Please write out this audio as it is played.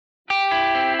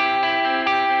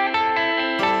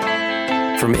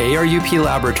From ARUP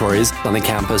Laboratories on the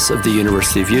campus of the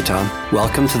University of Utah,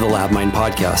 welcome to the LabMind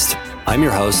podcast. I'm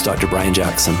your host, Dr. Brian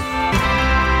Jackson.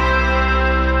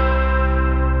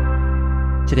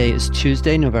 Today is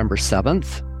Tuesday, November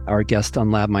 7th. Our guest on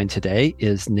LabMind today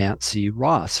is Nancy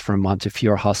Ross from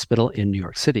Montefiore Hospital in New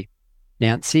York City.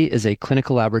 Nancy is a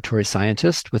clinical laboratory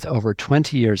scientist with over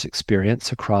 20 years'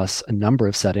 experience across a number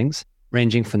of settings,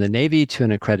 ranging from the Navy to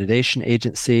an accreditation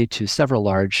agency to several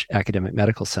large academic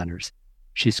medical centers.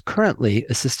 She's currently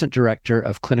Assistant Director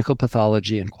of Clinical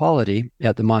Pathology and Quality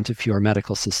at the Montefiore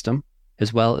Medical System,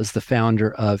 as well as the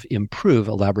founder of Improov,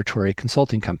 a laboratory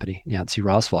consulting company. Nancy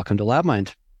Ross, welcome to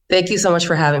LabMind. Thank you so much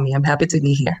for having me. I'm happy to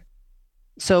be here.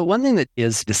 So one thing that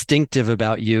is distinctive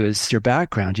about you is your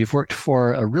background. You've worked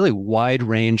for a really wide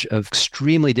range of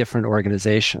extremely different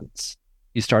organizations.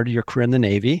 You started your career in the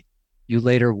Navy. You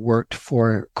later worked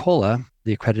for COLA,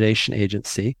 the accreditation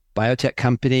agency, biotech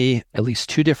company, at least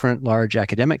 2 different large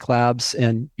academic labs,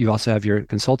 and you also have your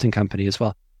consulting company as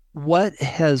well. What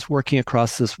has working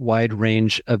across this wide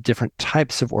range of different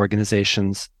types of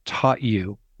organizations taught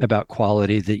you about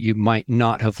quality that you might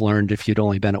not have learned if you'd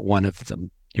only been at one of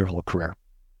them your whole career?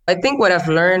 I think what I've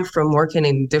learned from working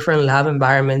in different lab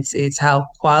environments is how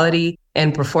quality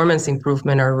and performance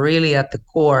improvement are really at the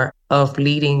core of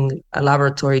leading a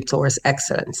laboratory towards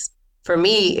excellence. For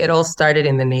me, it all started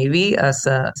in the Navy as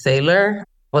a sailor.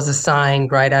 Was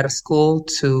assigned right out of school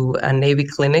to a Navy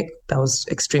clinic that was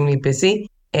extremely busy.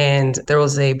 And there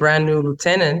was a brand new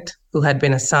lieutenant who had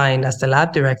been assigned as the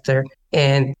lab director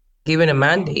and given a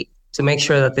mandate to make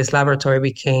sure that this laboratory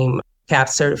became CAP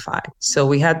certified. So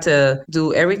we had to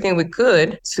do everything we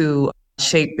could to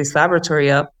shape this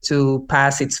laboratory up to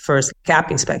pass its first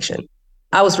CAP inspection.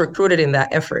 I was recruited in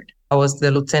that effort. I was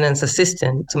the lieutenant's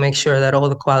assistant to make sure that all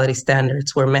the quality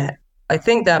standards were met. I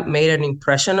think that made an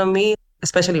impression on me,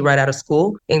 especially right out of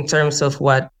school, in terms of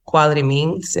what quality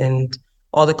means and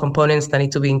all the components that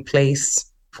need to be in place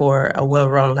for a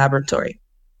well-run laboratory.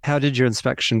 How did your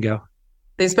inspection go?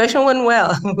 The inspection went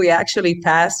well. We actually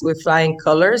passed with flying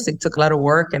colors. It took a lot of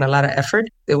work and a lot of effort.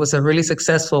 It was a really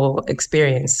successful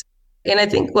experience. And I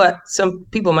think what some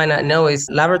people might not know is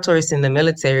laboratories in the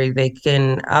military, they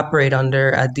can operate under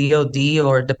a DoD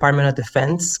or Department of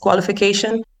Defense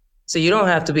qualification. So you don't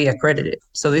have to be accredited.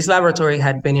 So this laboratory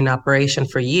had been in operation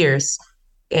for years,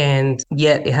 and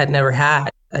yet it had never had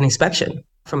an inspection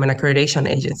from an accreditation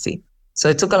agency. So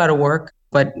it took a lot of work,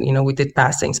 but we did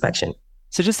pass the inspection.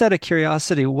 So just out of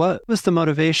curiosity, what was the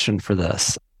motivation for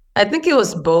this? I think it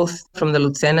was both from the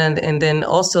lieutenant, and then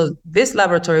also this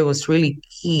laboratory was really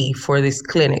key for this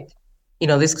clinic.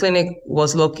 This clinic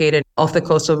was located off the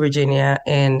coast of Virginia,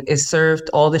 and it served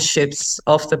all the ships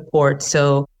off the port.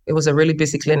 So it was a really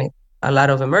busy clinic, a lot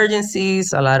of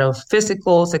emergencies, a lot of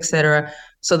physicals, etc.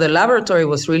 So the laboratory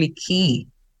was really key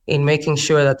in making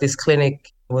sure that this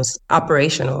clinic was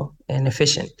operational and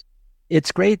efficient.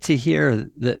 It's great to hear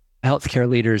that healthcare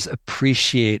leaders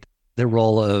appreciate the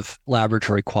role of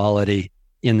laboratory quality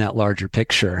in that larger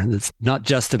picture. It's not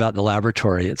just about the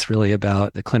laboratory, it's really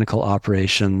about the clinical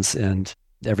operations and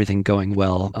everything going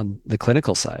well on the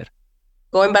clinical side.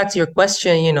 Going back to your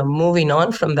question, moving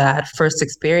on from that first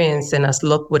experience, and as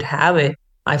luck would have it,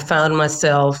 I found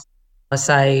myself, as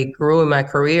I grew in my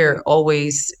career,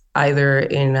 always either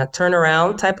in a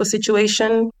turnaround type of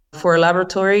situation for a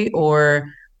laboratory or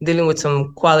dealing with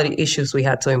some quality issues we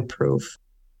had to improve.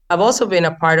 I've also been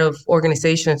a part of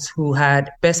organizations who had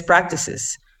best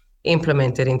practices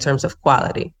implemented in terms of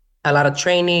quality. A lot of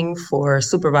training for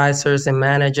supervisors and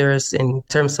managers in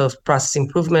terms of process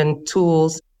improvement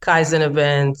tools, Kaizen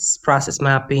events, process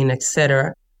mapping,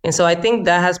 etc. And so I think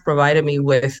that has provided me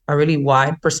with a really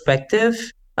wide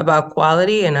perspective about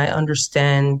quality, and I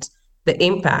understand the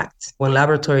impact when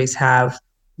laboratories have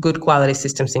good quality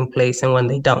systems in place and when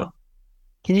they don't.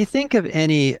 Can you think of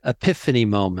any epiphany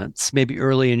moments, maybe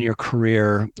early in your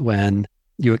career, when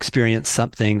you experienced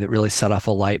something that really set off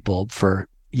a light bulb for,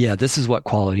 this is what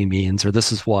quality means, or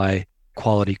this is why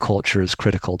quality culture is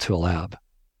critical to a lab?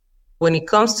 When it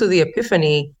comes to the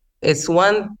epiphany, it's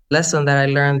one lesson that I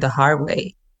learned the hard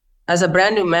way. As a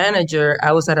brand new manager,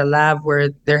 I was at a lab where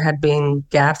there had been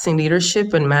gaps in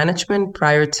leadership and management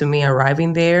prior to me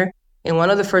arriving there. And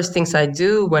one of the first things I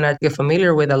do when I get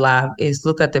familiar with a lab is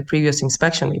look at the previous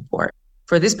inspection report.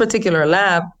 For this particular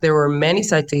lab, there were many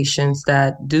citations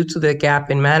that, due to the gap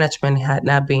in management, had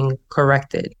not been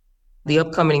corrected. The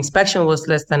upcoming inspection was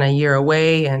less than a year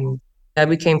away, and I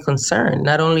became concerned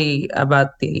not only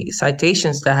about the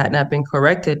citations that had not been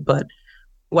corrected, but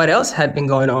what else had been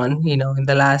going on, in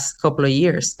the last couple of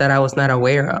years that I was not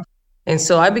aware of. And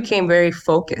so I became very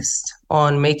focused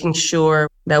on making sure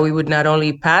that we would not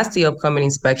only pass the upcoming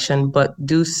inspection, but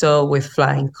do so with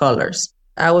flying colors.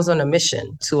 I was on a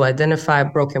mission to identify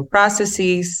broken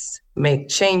processes, make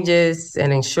changes,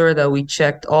 and ensure that we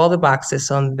checked all the boxes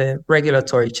on the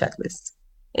regulatory checklist.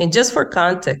 And just for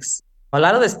context, a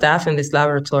lot of the staff in this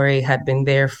laboratory had been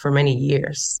there for many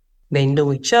years. They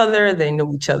knew each other, they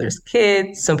knew each other's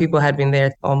kids. Some people had been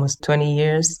there almost 20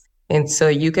 years. And so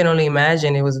you can only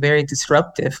imagine it was very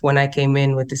disruptive when I came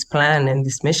in with this plan and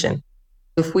this mission.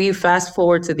 If we fast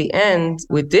forward to the end,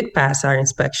 we did pass our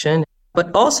inspection,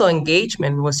 but also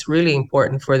engagement was really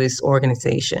important for this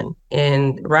organization.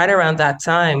 And right around that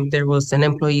time, there was an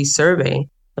employee survey.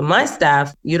 My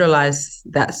staff utilized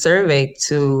that survey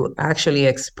to actually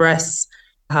express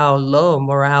how low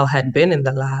morale had been in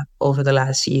the lab over the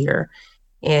last year.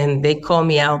 And they called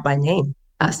me out by name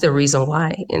as the reason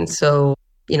why. And so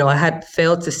I had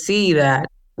failed to see that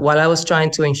while I was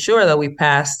trying to ensure that we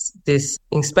passed this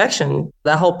inspection,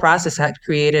 that whole process had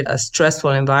created a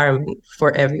stressful environment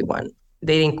for everyone.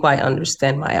 They didn't quite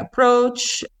understand my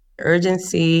approach,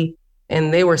 urgency,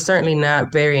 and they were certainly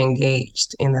not very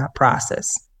engaged in that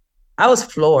process. I was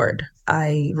floored.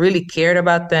 I really cared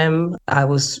about them. I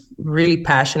was really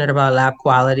passionate about lab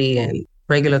quality and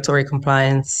regulatory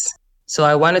compliance. So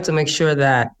I wanted to make sure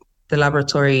that the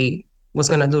laboratory was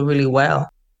going to do really well.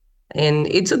 And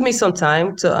it took me some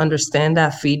time to understand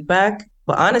that feedback.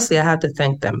 But honestly, I have to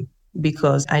thank them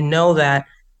because I know that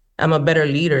I'm a better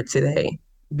leader today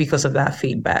because of that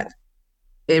feedback.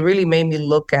 It really made me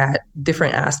look at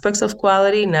different aspects of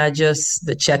quality, not just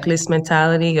the checklist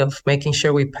mentality of making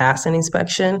sure we pass an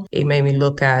inspection. It made me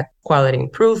look at quality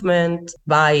improvement,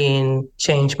 buy-in,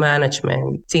 change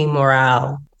management, team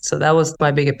morale. So that was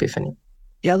my big epiphany.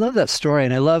 Yeah, I love that story.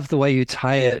 And I love the way you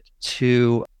tie it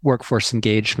to workforce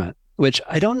engagement, which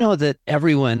I don't know that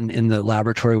everyone in the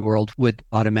laboratory world would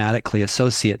automatically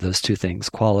associate those two things,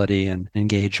 quality and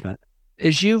engagement.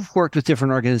 As you've worked with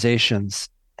different organizations,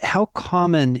 how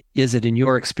common is it in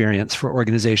your experience for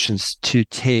organizations to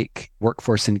take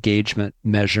workforce engagement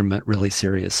measurement really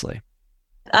seriously?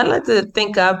 I'd like to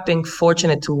think I've been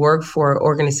fortunate to work for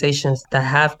organizations that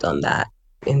have done that.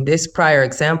 In this prior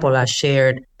example I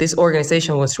shared, this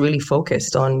organization was really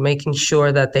focused on making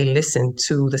sure that they listened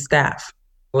to the staff.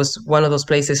 It was one of those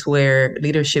places where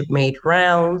leadership made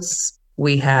rounds.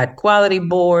 We had quality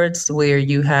boards where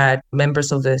you had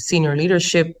members of the senior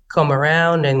leadership come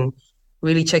around and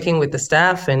really check in with the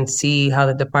staff and see how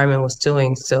the department was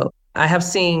doing. So I have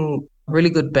seen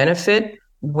really good benefit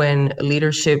when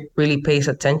leadership really pays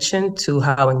attention to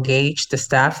how engaged the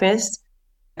staff is.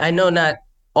 I know not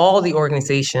all the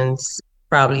organizations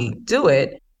probably do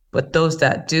it, but those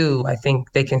that do, I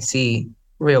think they can see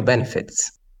real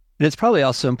benefits. And it's probably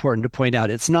also important to point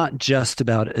out, it's not just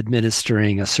about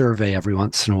administering a survey every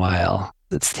once in a while.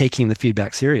 It's taking the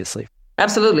feedback seriously.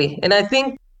 Absolutely. And I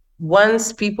think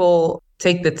once people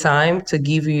take the time to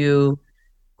give you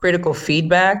critical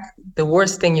feedback, the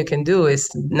worst thing you can do is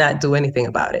not do anything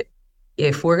about it.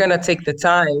 If we're going to take the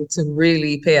time to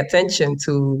really pay attention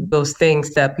to those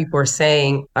things that people are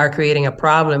saying are creating a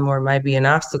problem or might be an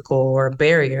obstacle or a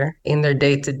barrier in their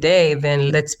day-to-day,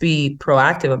 then let's be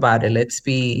proactive about it. Let's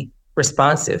be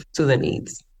responsive to the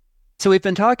needs. So we've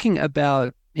been talking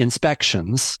about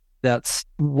inspections. That's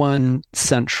one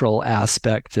central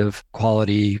aspect of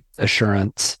quality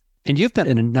assurance. And you've been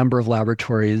in a number of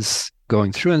laboratories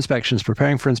going through inspections,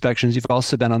 preparing for inspections. You've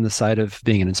also been on the side of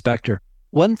being an inspector.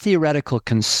 One theoretical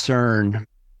concern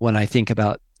when I think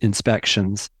about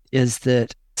inspections is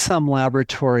that some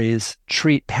laboratories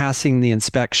treat passing the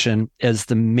inspection as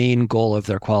the main goal of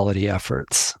their quality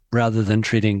efforts, rather than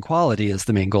treating quality as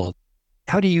the main goal.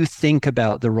 How do you think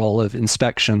about the role of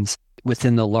inspections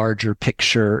within the larger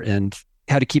picture and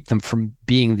how to keep them from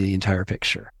being the entire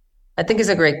picture? I think it's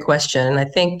a great question. I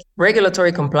think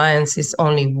regulatory compliance is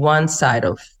only one side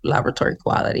of laboratory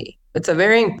quality. It's a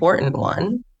very important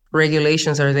one.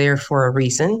 Regulations are there for a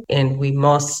reason, and we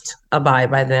must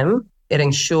abide by them. It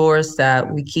ensures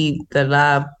that we keep the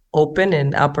lab open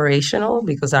and operational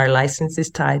because our license is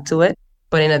tied to it.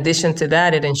 But in addition to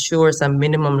that, it ensures a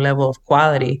minimum level of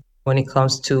quality when it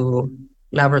comes to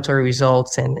laboratory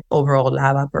results and overall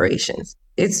lab operations.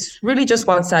 It's really just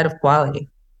one side of quality.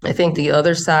 I think the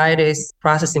other side is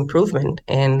process improvement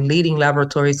and leading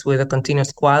laboratories with a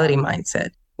continuous quality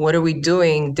mindset. What are we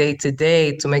doing day to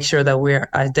day to make sure that we're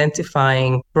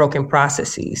identifying broken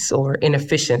processes or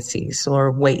inefficiencies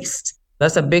or waste?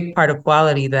 That's a big part of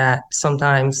quality that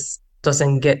sometimes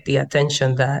doesn't get the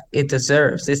attention that it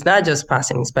deserves. It's not just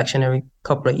passing inspection every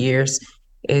couple of years.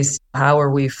 It's how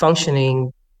are we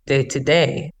functioning day to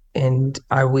day? And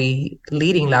are we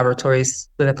leading laboratories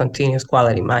with a continuous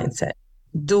quality mindset?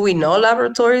 Do we know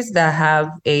laboratories that have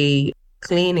a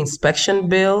clean inspection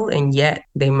bill and yet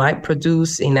they might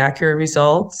produce inaccurate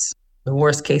results? The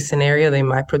worst case scenario, they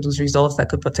might produce results that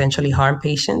could potentially harm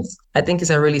patients. I think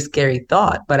it's a really scary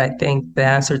thought, but I think the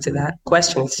answer to that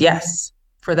question is yes.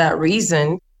 For that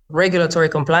reason, regulatory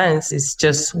compliance is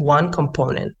just one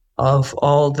component of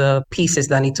all the pieces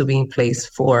that need to be in place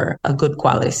for a good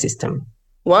quality system.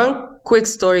 One quick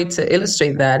story to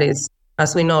illustrate that is,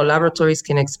 as we know, laboratories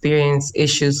can experience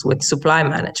issues with supply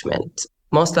management.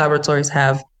 Most laboratories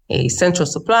have a central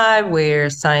supply where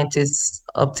scientists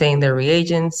obtain their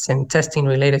reagents and testing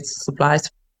related supplies.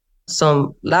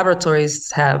 Some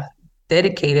laboratories have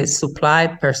dedicated supply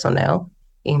personnel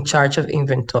in charge of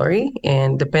inventory.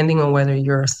 And depending on whether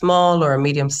you're a small or a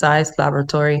medium-sized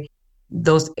laboratory,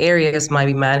 those areas might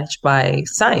be managed by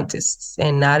scientists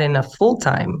and not in a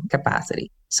full-time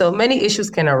capacity. So many issues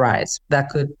can arise that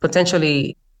could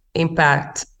potentially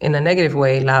impact in a negative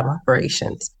way lab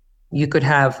operations. You could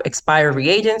have expired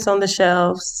reagents on the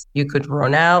shelves. You could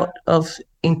run out of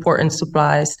important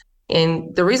supplies.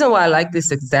 And the reason why I like this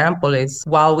example is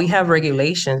while we have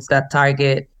regulations that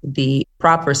target the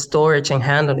proper storage and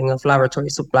handling of laboratory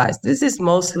supplies, this is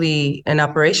mostly an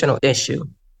operational issue.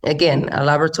 Again, a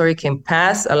laboratory can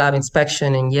pass a lab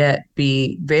inspection and yet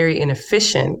be very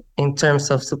inefficient in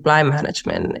terms of supply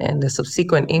management and the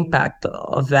subsequent impact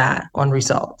of that on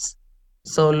results.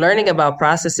 So learning about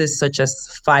processes such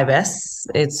as 5S,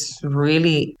 it's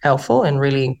really helpful and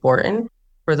really important.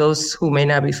 For those who may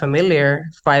not be familiar,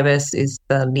 5S is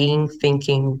the lean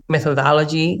thinking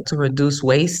methodology to reduce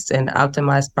waste and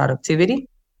optimize productivity,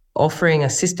 offering a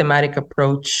systematic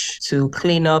approach to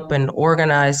clean up and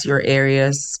organize your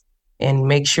areas and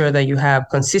make sure that you have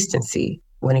consistency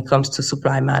when it comes to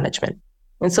supply management.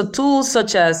 And so tools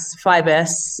such as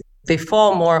 5S, they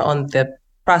fall more on the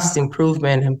process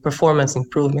improvement and performance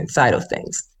improvement side of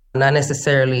things, not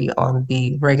necessarily on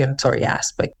the regulatory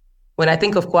aspect. When I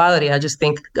think of quality, I just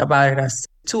think about it as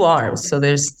two arms. So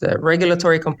there's the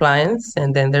regulatory compliance,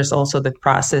 and then there's also the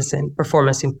process and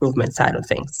performance improvement side of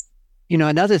things. You know,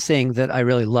 another thing that I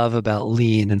really love about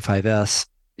Lean and 5S,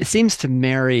 it seems to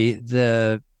marry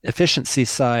the efficiency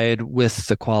side with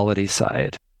the quality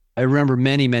side. I remember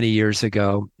many, many years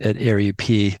ago at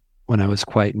ARUP, when I was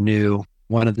quite new,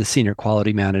 one of the senior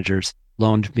quality managers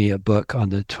loaned me a book on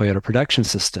the Toyota production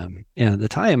system. And at the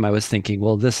time I was thinking,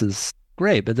 well, this is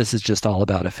great, but this is just all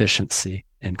about efficiency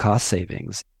and cost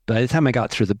savings. By the time I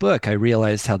got through the book, I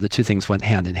realized how the two things went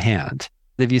hand in hand.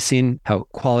 Have you seen how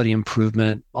quality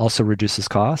improvement also reduces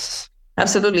costs?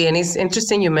 Absolutely. And it's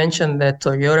interesting you mentioned the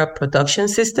Toyota production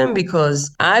system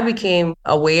because I became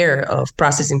aware of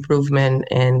process improvement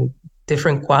and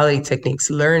different quality techniques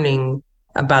learning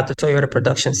about the Toyota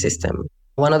production system.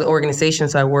 One of the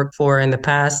organizations I worked for in the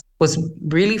past was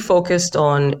really focused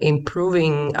on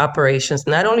improving operations,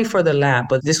 not only for the lab,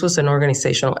 but this was an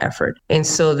organizational effort. And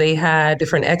so they had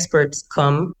different experts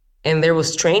come and there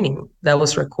was training that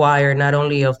was required not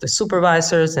only of the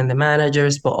supervisors and the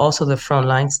managers, but also the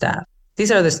frontline staff. These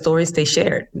are the stories they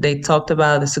shared. They talked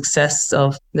about the success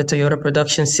of the Toyota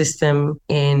production system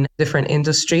in different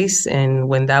industries. And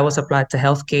when that was applied to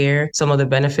healthcare, some of the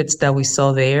benefits that we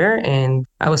saw there. And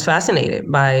I was fascinated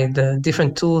by the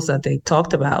different tools that they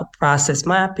talked about, process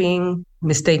mapping,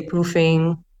 mistake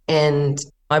proofing. And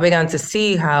I began to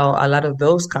see how a lot of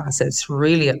those concepts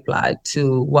really applied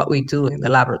to what we do in the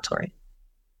laboratory.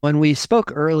 When we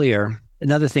spoke earlier,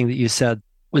 another thing that you said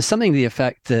was something to the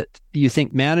effect that you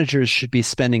think managers should be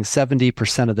spending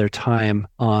 70% of their time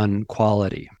on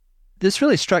quality. This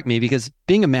really struck me because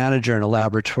being a manager in a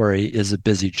laboratory is a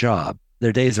busy job.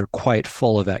 Their days are quite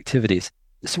full of activities.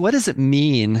 So what does it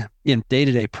mean in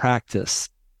day-to-day practice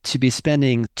to be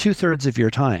spending 2/3 of your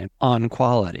time on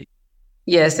quality?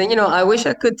 Yes. And, I wish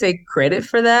I could take credit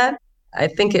for that. I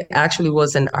think it actually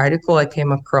was an article I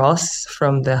came across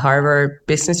from the Harvard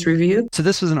Business Review. So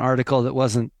this was an article that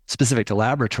wasn't specific to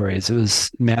laboratories. It was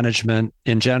management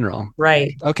in general.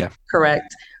 Right. Okay.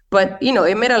 Correct. But,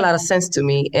 it made a lot of sense to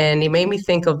me, and it made me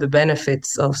think of the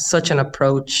benefits of such an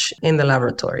approach in the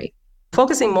laboratory.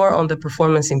 Focusing more on the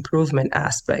performance improvement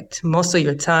aspect, most of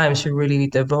your time should really be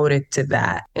devoted to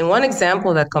that. And one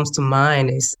example that comes to mind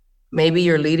is maybe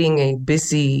you're leading a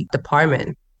busy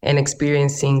department and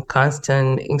experiencing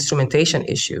constant instrumentation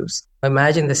issues.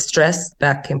 Imagine the stress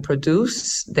that can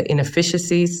produce, the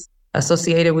inefficiencies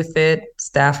associated with it,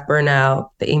 staff burnout,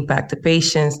 the impact to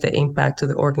patients, the impact to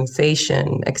the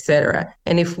organization, et cetera.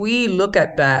 And if we look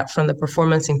at that from the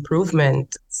performance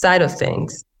improvement side of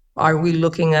things, Are we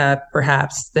looking at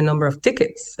perhaps the number of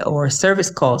tickets or service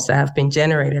calls that have been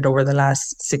generated over the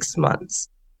last 6 months?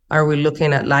 Are we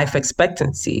looking at life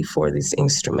expectancy for these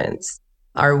instruments?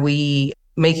 Are we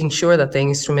making sure that the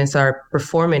instruments are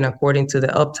performing according to the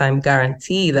uptime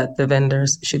guarantee that the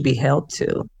vendors should be held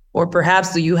to? Or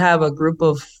perhaps do you have a group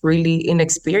of really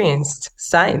inexperienced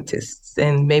scientists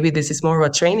and maybe this is more of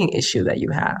a training issue that you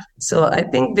have? So I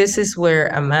think this is where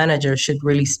a manager should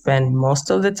really spend most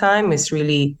of the time, is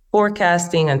really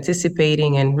forecasting,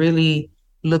 anticipating, and really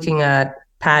looking at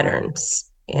patterns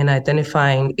and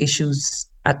identifying issues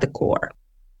at the core.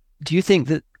 Do you think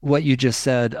that what you just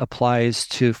said applies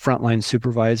to frontline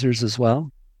supervisors as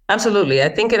well? Absolutely. I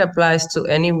think it applies to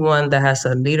anyone that has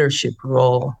a leadership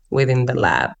role within the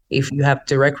lab. If you have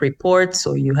direct reports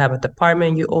or you have a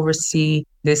department you oversee,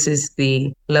 this is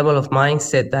the level of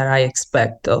mindset that I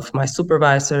expect of my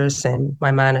supervisors and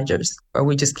my managers. Are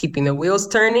we just keeping the wheels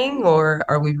turning, or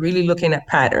are we really looking at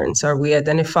patterns? Are we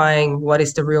identifying what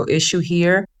is the real issue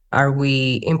here? Are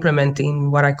we implementing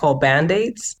what I call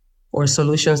band-aids or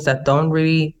solutions that don't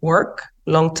really work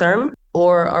long term?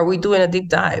 Or are we doing a deep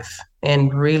dive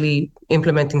and really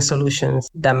implementing solutions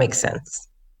that make sense?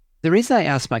 The reason I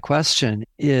ask my question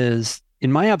is, in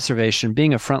my observation,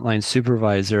 being a frontline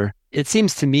supervisor, it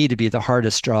seems to me to be the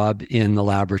hardest job in the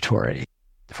laboratory.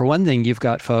 For one thing, you've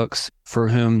got folks for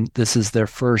whom this is their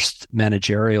first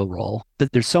managerial role,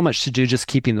 but there's so much to do just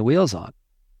keeping the wheels on.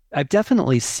 I've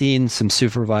definitely seen some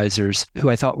supervisors who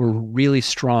I thought were really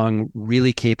strong,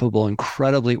 really capable,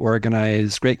 incredibly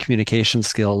organized, great communication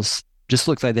skills, just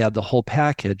looked like they had the whole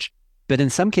package. But in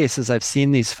some cases, I've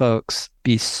seen these folks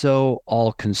be so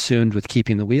all consumed with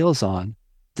keeping the wheels on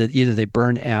that either they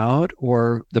burn out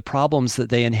or the problems that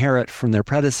they inherit from their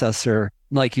predecessor,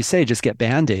 like you say, just get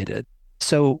band-aided.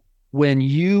 So when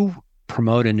you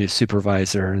promote a new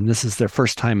supervisor, and this is their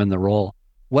first time in the role,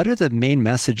 what are the main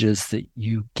messages that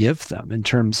you give them in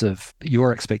terms of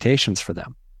your expectations for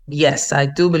them? Yes, I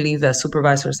do believe that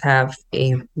supervisors have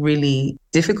a really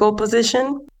difficult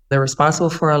position. They're responsible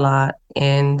for a lot.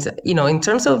 And, in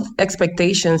terms of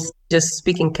expectations, just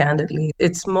speaking candidly,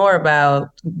 it's more about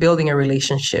building a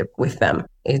relationship with them.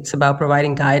 It's about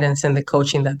providing guidance and the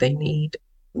coaching that they need.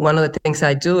 One of the things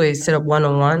I do is set up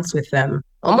one-on-ones with them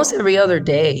almost every other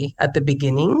day at the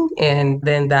beginning. And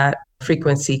then that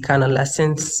frequency kind of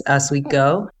lessens as we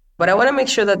go. But I want to make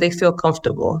sure that they feel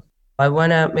comfortable. I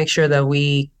want to make sure that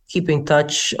we keep in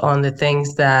touch on the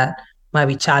things that might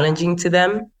be challenging to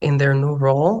them in their new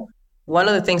role. One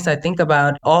of the things I think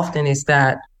about often is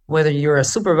that whether you're a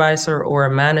supervisor or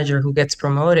a manager who gets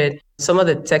promoted, some of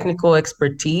the technical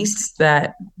expertise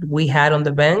that we had on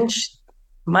the bench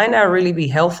might not really be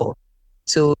helpful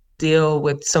to deal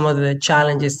with some of the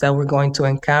challenges that we're going to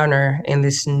encounter in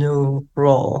this new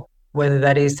role, whether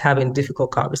that is having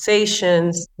difficult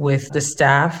conversations with the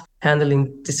staff,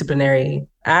 handling disciplinary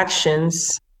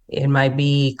actions. It might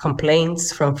be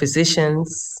complaints from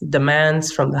physicians,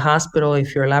 demands from the hospital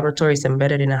if your laboratory is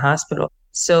embedded in a hospital.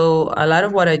 So a lot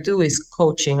of what I do is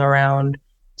coaching around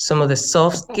some of the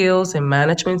soft skills and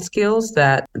management skills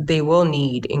that they will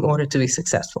need in order to be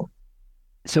successful.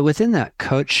 So within that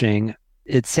coaching,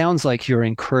 it sounds like you're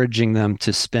encouraging them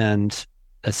to spend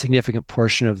a significant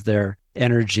portion of their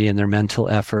energy and their mental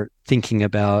effort thinking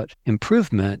about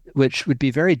improvement, which would be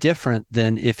very different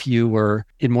than if you were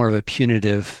in more of a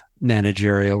punitive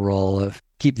managerial role of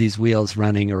keep these wheels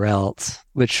running or else,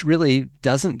 which really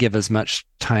doesn't give as much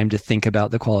time to think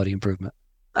about the quality improvement.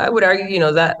 I would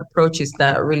argue, that approach is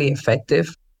not really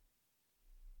effective.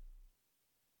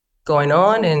 Going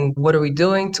on and what are we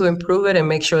doing to improve it and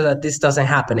make sure that this doesn't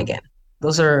happen again?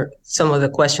 Those are some of the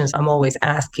questions I'm always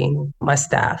asking my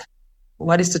staff.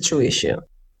 What is the true issue?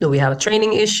 Do we have a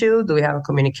training issue? Do we have a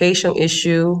communication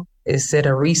issue? Is it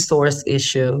a resource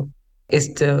issue?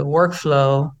 Is the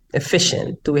workflow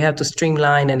efficient? Do we have to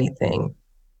streamline anything?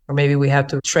 Or maybe we have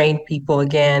to train people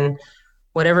again,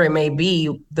 whatever it may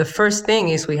be. The first thing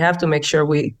is we have to make sure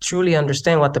we truly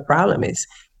understand what the problem is.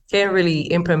 Can't really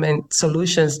implement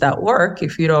solutions that work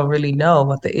if you don't really know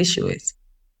what the issue is.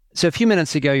 So a few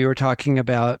minutes ago, you were talking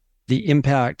about the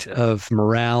impact of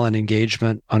morale and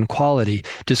engagement on quality.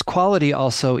 Does quality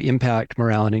also impact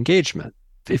morale and engagement?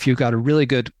 If you've got a really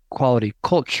good quality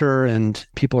culture and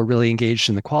people are really engaged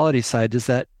in the quality side, does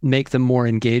that make them more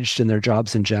engaged in their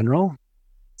jobs in general?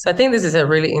 So I think this is a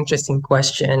really interesting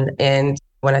question. And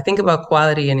when I think about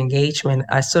quality and engagement,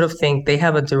 I sort of think they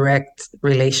have a direct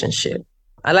relationship.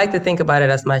 I like to think about it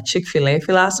as my Chick-fil-A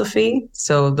philosophy.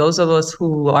 So those of us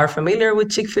who are familiar with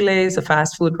Chick-fil-A, it's a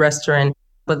fast food restaurant.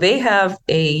 but they have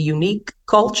a unique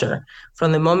culture.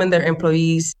 From the moment their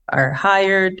employees are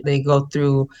hired, they go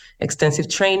through extensive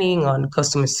training on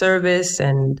customer service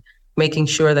and making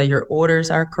sure that your orders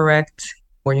are correct.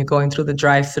 When you're going through the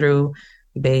drive-through,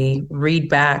 they read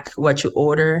back what you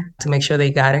order to make sure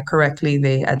they got it correctly.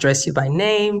 They address you by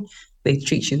name. They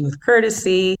treat you with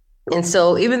courtesy. And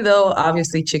so even though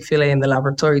obviously Chick-fil-A and the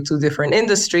laboratory, two different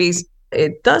industries,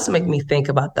 it does make me think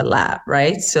about the lab,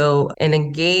 right? So an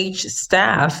engaged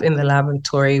staff in the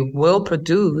laboratory will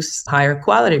produce higher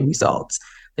quality results.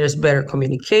 There's better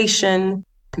communication.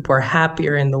 People are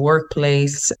happier in the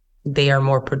workplace. They are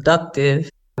more productive.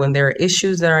 When there are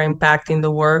issues that are impacting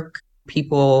the work,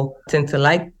 people tend to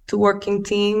like to work in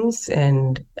teams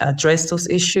and address those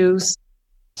issues.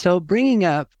 So bringing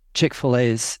up Chick-fil-A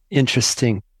is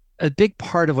interesting. A big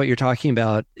part of what you're talking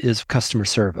about is customer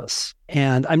service.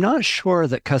 And I'm not sure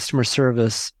that customer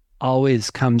service always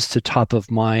comes to top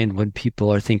of mind when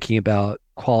people are thinking about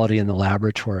quality in the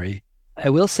laboratory. I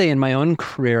will say in my own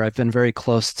career, I've been very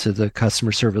close to the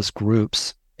customer service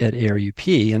groups at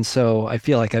ARUP. And so I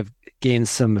feel like I've gained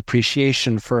some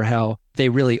appreciation for how they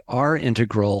really are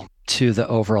integral to the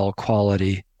overall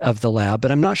quality of the lab.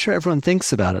 But I'm not sure everyone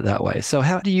thinks about it that way. So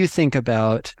how do you think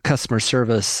about customer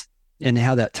service and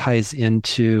how that ties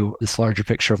into this larger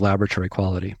picture of laboratory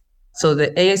quality? So the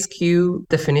ASQ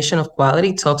definition of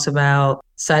quality talks about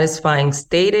satisfying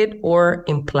stated or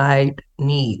implied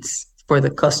needs for the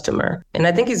customer. And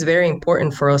I think it's very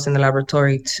important for us in the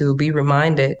laboratory to be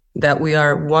reminded that we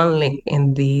are one link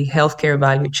in the healthcare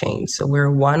value chain. So we're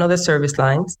one of the service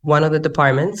lines, one of the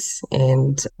departments,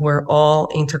 and we're all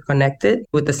interconnected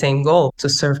with the same goal, to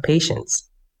serve patients.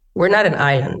 We're not an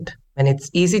island. And it's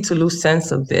easy to lose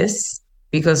sense of this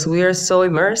because we are so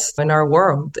immersed in our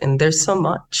world and there's so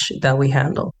much that we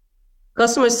handle.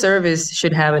 Customer service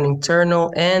should have an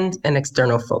internal and an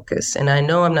external focus. And I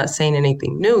know I'm not saying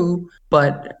anything new,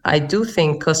 but I do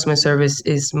think customer service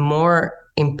is more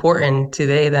important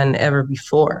today than ever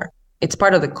before. It's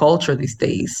part of the culture these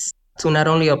days to not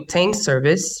only obtain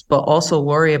service, but also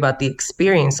worry about the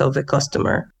experience of the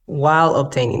customer while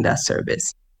obtaining that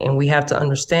service. And we have to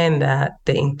understand that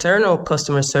the internal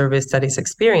customer service that is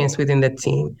experienced within the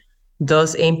team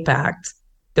does impact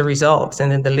the results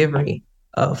and the delivery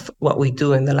of what we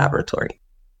do in the laboratory.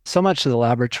 So much of the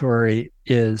laboratory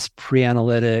is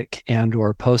pre-analytic and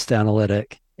or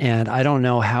post-analytic. And I don't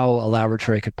know how a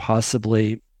laboratory could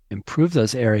possibly improve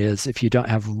those areas if you don't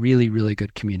have really, really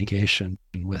good communication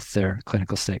with their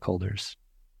clinical stakeholders.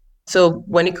 So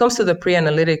when it comes to the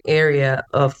pre-analytic area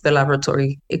of the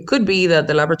laboratory, it could be that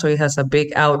the laboratory has a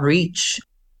big outreach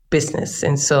business.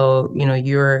 And so,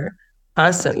 you're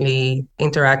constantly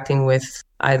interacting with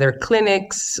either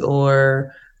clinics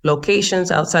or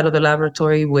locations outside of the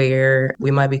laboratory where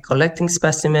we might be collecting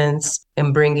specimens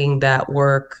and bringing that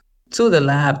work to the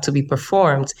lab to be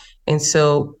performed. And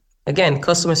so again,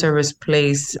 customer service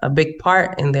plays a big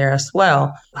part in there as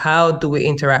well. How do we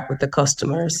interact with the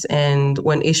customers? And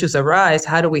when issues arise,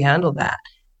 how do we handle that?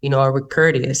 Are we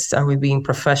courteous? Are we being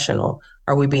professional?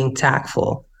 Are we being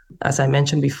tactful? As I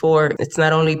mentioned before, it's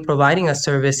not only providing a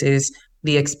service, it's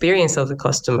the experience of the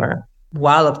customer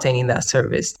while obtaining that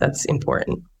service that's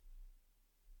important.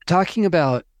 Talking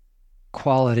about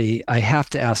quality, I have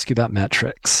to ask you about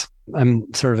metrics.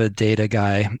 I'm sort of a data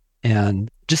guy. And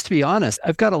just to be honest,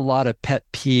 I've got a lot of pet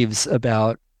peeves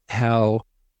about how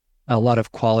a lot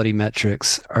of quality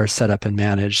metrics are set up and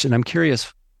managed. And I'm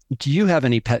curious, do you have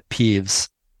any pet peeves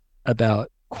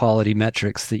about quality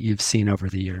metrics that you've seen over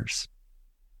the years?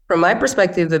 From my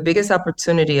perspective, the biggest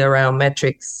opportunity around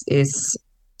metrics is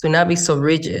to not be so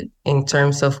rigid in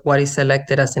terms of what is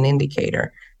selected as an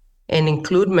indicator and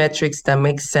include metrics that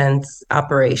make sense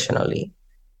operationally,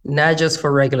 not just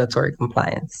for regulatory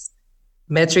compliance.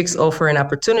 Metrics offer an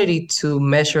opportunity to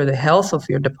measure the health of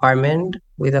your department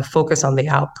with a focus on the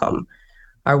outcome.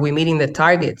 Are we meeting the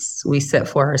targets we set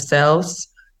for ourselves?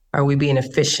 Are we being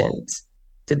efficient?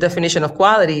 The definition of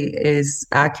quality is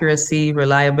accuracy,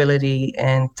 reliability,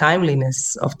 and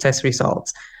timeliness of test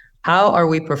results. How are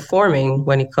we performing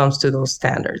when it comes to those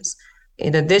standards?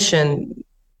 In addition,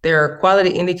 there are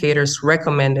quality indicators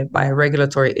recommended by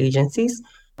regulatory agencies,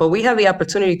 but we have the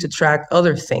opportunity to track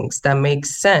other things that make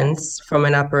sense from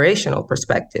an operational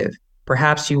perspective.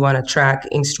 Perhaps you want to track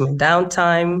instrument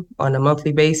downtime on a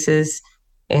monthly basis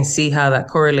and see how that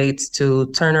correlates to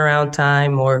turnaround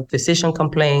time or physician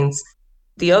complaints.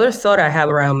 The other thought I have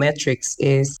around metrics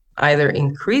is either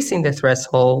increasing the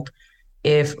threshold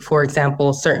if, for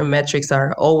example, certain metrics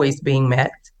are always being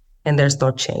met and there's no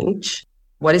change.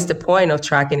 What is the point of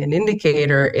tracking an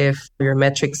indicator if your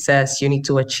metric says you need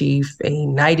to achieve a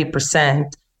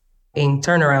 90% in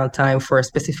turnaround time for a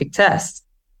specific test,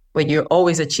 but you're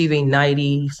always achieving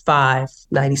 95,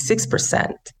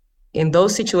 96%. In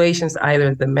those situations,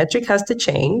 either the metric has to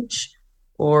change,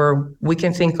 or we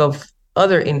can think of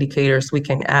other indicators we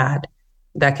can add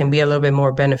that can be a little bit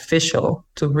more beneficial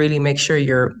to really make sure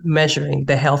you're measuring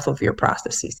the health of your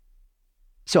processes.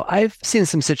 So I've seen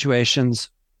some situations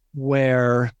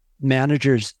where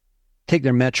managers take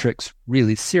their metrics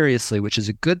really seriously, which is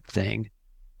a good thing,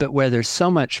 but where there's so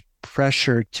much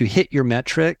pressure to hit your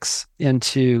metrics and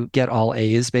to get all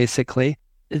A's basically,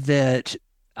 that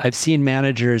I've seen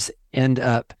managers end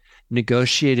up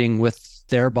negotiating with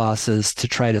their bosses to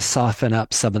try to soften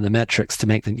up some of the metrics to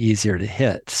make them easier to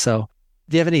hit. So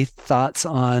do you have any thoughts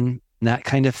on that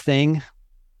kind of thing?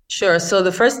 Sure. So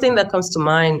the first thing that comes to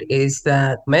mind is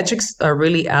that metrics are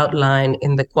really outlined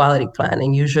in the quality plan.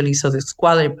 And usually, so this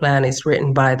quality plan is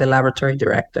written by the laboratory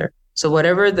director. So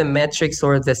whatever the metrics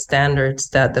or the standards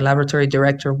that the laboratory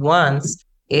director wants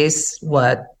is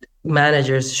what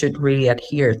managers should really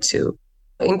adhere to.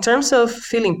 In terms of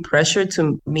feeling pressure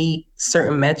to meet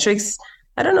certain metrics,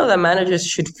 I don't know that managers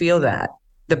should feel that.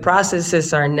 The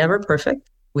processes are never perfect.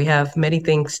 We have many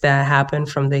things that happen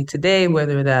from day to day,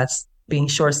 whether that's being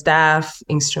short-staffed,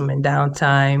 instrument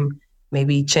downtime,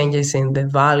 maybe changes in the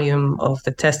volume of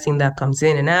the testing that comes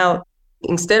in and out.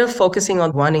 Instead of focusing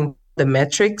on wanting the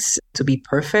metrics to be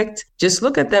perfect, just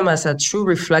look at them as a true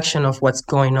reflection of what's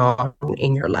going on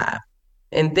in your lab.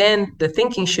 And then the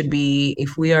thinking should be,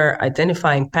 if we are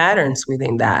identifying patterns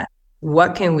within that,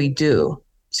 what can we do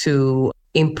to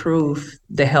improve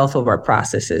the health of our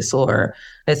processes? Or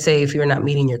let's say if you're not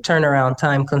meeting your turnaround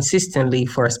time consistently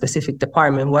for a specific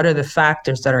department, what are the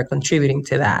factors that are contributing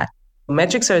to that?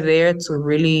 Metrics are there to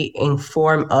really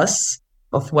inform us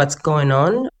of what's going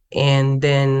on and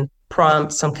then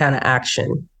prompt some kind of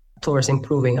action towards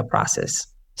improving a process.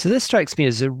 So this strikes me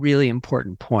as a really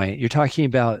important point. You're talking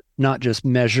about not just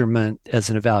measurement as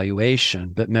an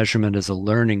evaluation, but measurement as a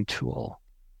learning tool.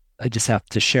 I just have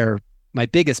to share my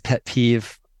biggest pet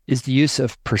peeve is the use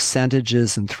of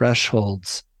percentages and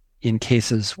thresholds in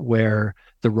cases where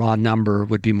the raw number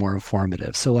would be more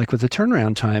informative. So like with the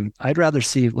turnaround time, I'd rather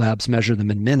see labs measure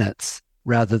them in minutes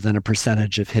rather than a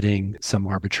percentage of hitting some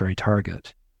arbitrary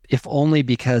target, if only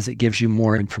because it gives you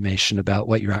more information about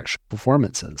what your actual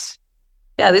performance is.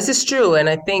 Yeah, this is true. And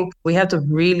I think we have to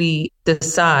really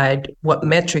decide what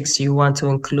metrics you want to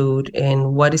include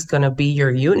and what is going to be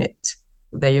your unit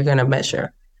that you're going to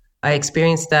measure. I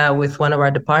experienced that with one of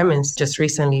our departments just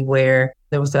recently where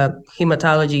there was a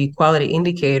hematology quality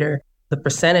indicator. The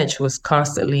percentage was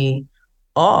constantly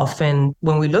off. And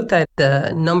when we looked at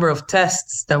the number of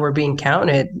tests that were being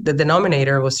counted, the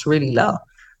denominator was really low.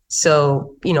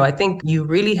 So, I think you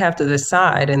really have to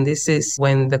decide, and this is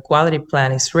when the quality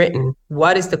plan is written,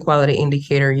 what is the quality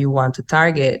indicator you want to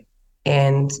target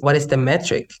and what is the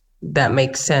metric that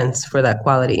makes sense for that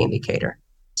quality indicator.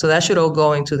 So that should all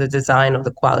go into the design of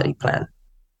the quality plan.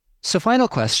 So final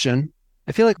question.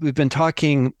 I feel like we've been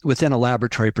talking within a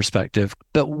laboratory perspective,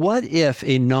 but what if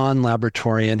a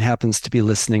non-laboratorian happens to be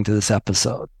listening to this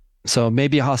episode? So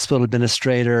maybe a hospital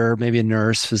administrator, maybe a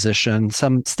nurse, physician,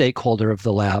 some stakeholder of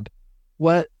the lab.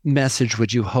 What message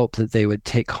would you hope that they would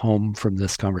take home from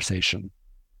this conversation?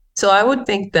 So I would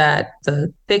think that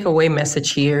the takeaway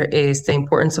message here is the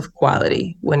importance of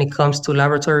quality when it comes to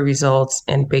laboratory results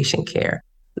and patient care.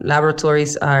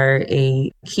 Laboratories are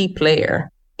a key player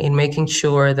in making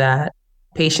sure that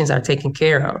patients are taken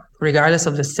care of, regardless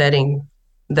of the setting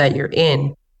that you're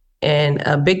in. And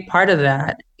a big part of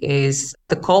that is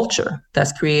the culture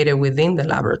that's created within the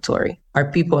laboratory.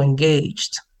 Are people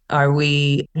engaged? Are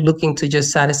we looking to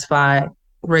just satisfy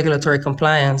regulatory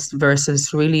compliance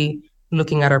versus really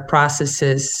looking at our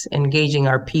processes, engaging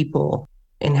our people,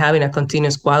 and having a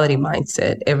continuous quality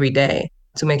mindset every day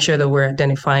to make sure that we're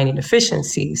identifying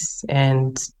inefficiencies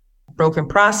and broken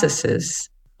processes,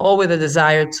 all with a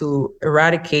desire to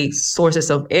eradicate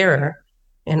sources of error.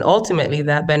 And ultimately,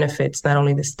 that benefits not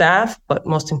only the staff, but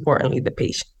most importantly, the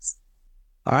patients.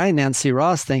 All right, Nancy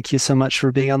Ross, thank you so much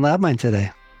for being on LabMind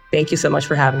today. Thank you so much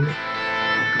for having me.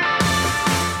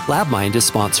 LabMind is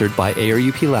sponsored by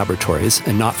ARUP Laboratories,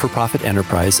 a not-for-profit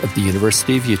enterprise of the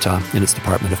University of Utah and its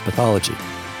Department of Pathology.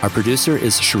 Our producer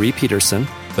is Cherie Peterson,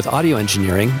 with audio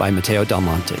engineering by Mateo Del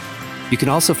Monte. You can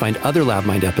also find other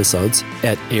LabMind episodes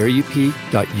at arup.utah.edu,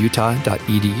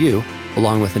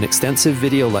 along with an extensive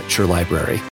video lecture library.